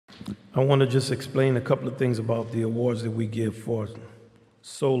I want to just explain a couple of things about the awards that we give for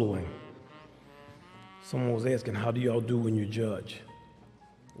soloing. Someone was asking, how do y'all do when you judge?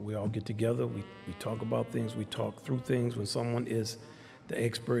 We all get together, we talk about things, we talk through things. When someone is the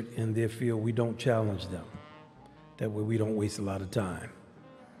expert in their field, we don't challenge them. That way we don't waste a lot of time.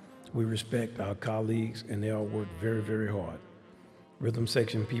 We respect our colleagues, and they all work very, very hard. Rhythm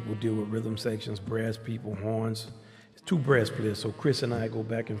section people deal with rhythm sections, brass people, horns. It's two brass players, so Chris and I go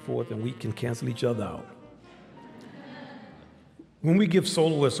back and forth, and we can cancel each other out. When we give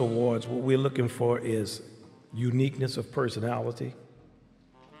soloist awards, what we're looking for is uniqueness of personality.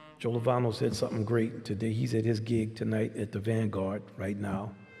 Joe Lovano said something great today. He's at his gig tonight at the Vanguard right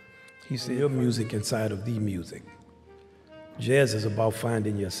now. He said, your music inside of the music. Jazz is about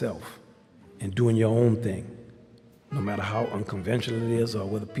finding yourself and doing your own thing. No matter how unconventional it is or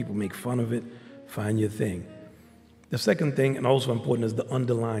whether people make fun of it, find your thing. The second thing, and also important, is the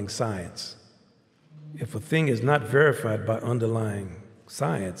underlying science. If a thing is not verified by underlying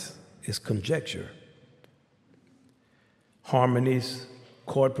science, it's conjecture. Harmonies,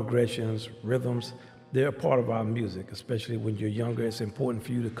 chord progressions, rhythms, they're a part of our music, especially when you're younger. It's important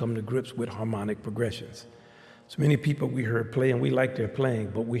for you to come to grips with harmonic progressions. So many people we heard play, and we like their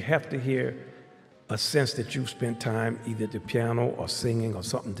playing, but we have to hear a sense that you've spent time either at the piano or singing or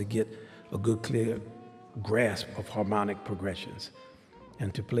something to get a good, clear grasp of harmonic progressions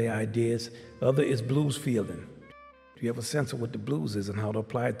and to play ideas. The other is blues fielding. Do you have a sense of what the blues is and how to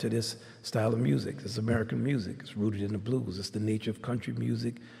apply it to this style of music? It's American music. It's rooted in the blues. It's the nature of country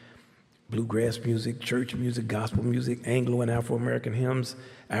music, bluegrass music, church music, gospel music, Anglo and Afro-American hymns,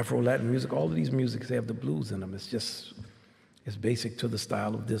 Afro-Latin music. All of these musics have the blues in them. It's basic to the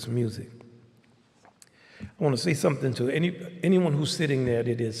style of this music. I want to say something to anyone who's sitting there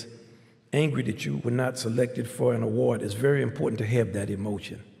that is angry that you were not selected for an award. It's very important to have that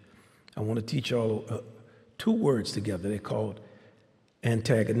emotion. I want to teach y'all two words together. They're called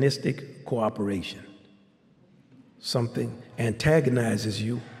antagonistic cooperation. Something antagonizes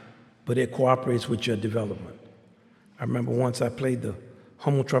you, but it cooperates with your development. I remember once I played the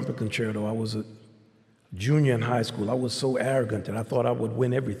Hummel Trumpet Concerto. I was a junior in high school. I was so arrogant that I thought I would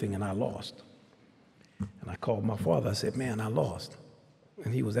win everything, and I lost. And I called my father. I said, man, I lost.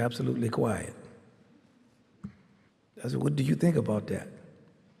 And he was absolutely quiet. I said, what do you think about that?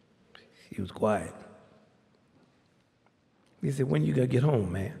 He was quiet. He said, when you gonna get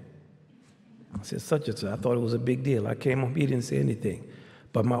home, man? I said, such and such. I thought it was a big deal. I came home, he didn't say anything.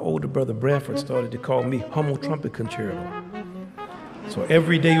 But my older brother, Bradford, started to call me Hummel Trumpet Concerto. So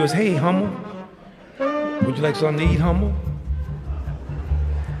every day he was, hey, Hummel, would you like something to eat, Hummel?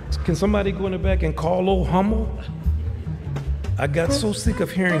 Can somebody go in the back and call old Hummel? I got so sick of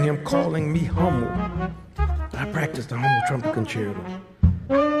hearing him calling me Hummel. I practiced the Hummel Trumpet Concerto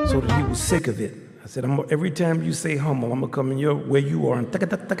so that he was sick of it. I said, every time you say Hummel, I'm gonna come in where you are and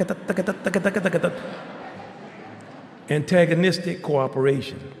antagonistic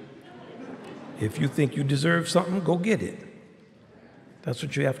cooperation. If you think you deserve something, go get it. That's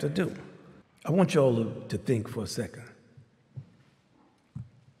what you have to do. I want you all to think for a second.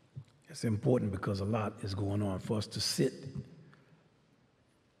 It's important because a lot is going on for us to sit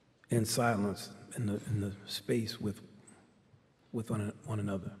in silence in the space with one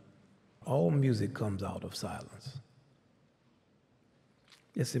another. All music comes out of silence.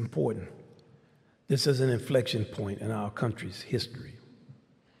 It's important. This is an inflection point in our country's history.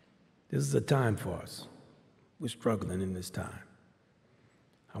 This is a time for us. We're struggling in this time.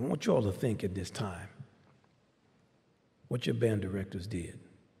 I want you all to think at this time what your band directors did.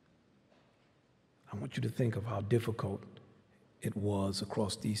 I want you to think of how difficult it was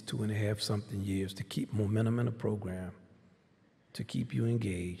across these 2.5-something years to keep momentum in a program, to keep you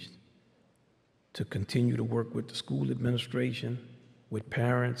engaged, to continue to work with the school administration, with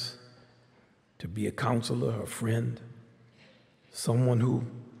parents, to be a counselor, a friend, someone who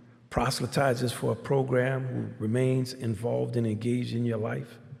proselytizes for a program, who remains involved and engaged in your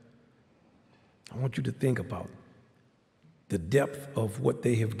life. I want you to think about the depth of what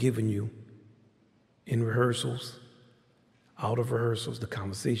they have given you in rehearsals, out of rehearsals, the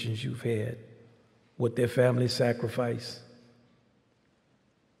conversations you've had, what their family sacrifice,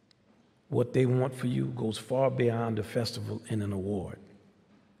 what they want for you goes far beyond a festival and an award.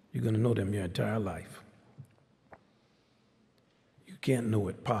 You're going to know them your entire life. You can't know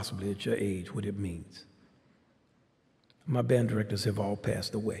it possibly at your age, what it means. My band directors have all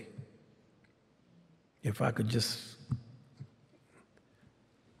passed away. If I could just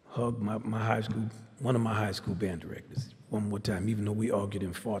hug one of my high school band directors one more time, even though we argued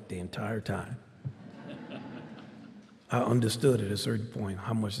and fought the entire time. I understood at a certain point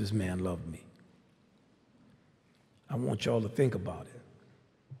how much this man loved me. I want y'all to think about it.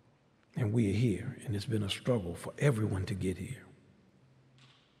 And we are here, and it's been a struggle for everyone to get here.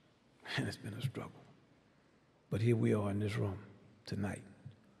 And it's been a struggle. But here we are in this room tonight.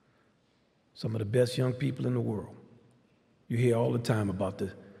 Some of the best young people in the world. You hear all the time about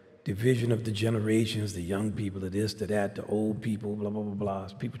the division of the generations, the young people, the this, the that, the old people, blah, blah, blah, blah.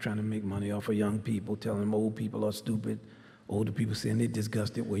 People trying to make money off of young people, telling them old people are stupid. Older people saying they're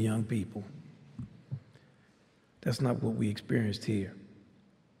disgusted with young people. That's not what we experienced here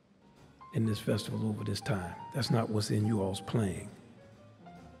in this festival over this time. That's not what's in you all's playing.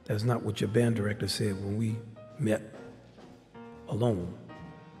 That's not what your band director said when we met alone.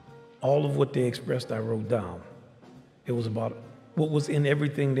 All of what they expressed, I wrote down. It was about what was in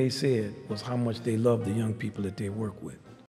everything they said was how much they loved the young people that they work with.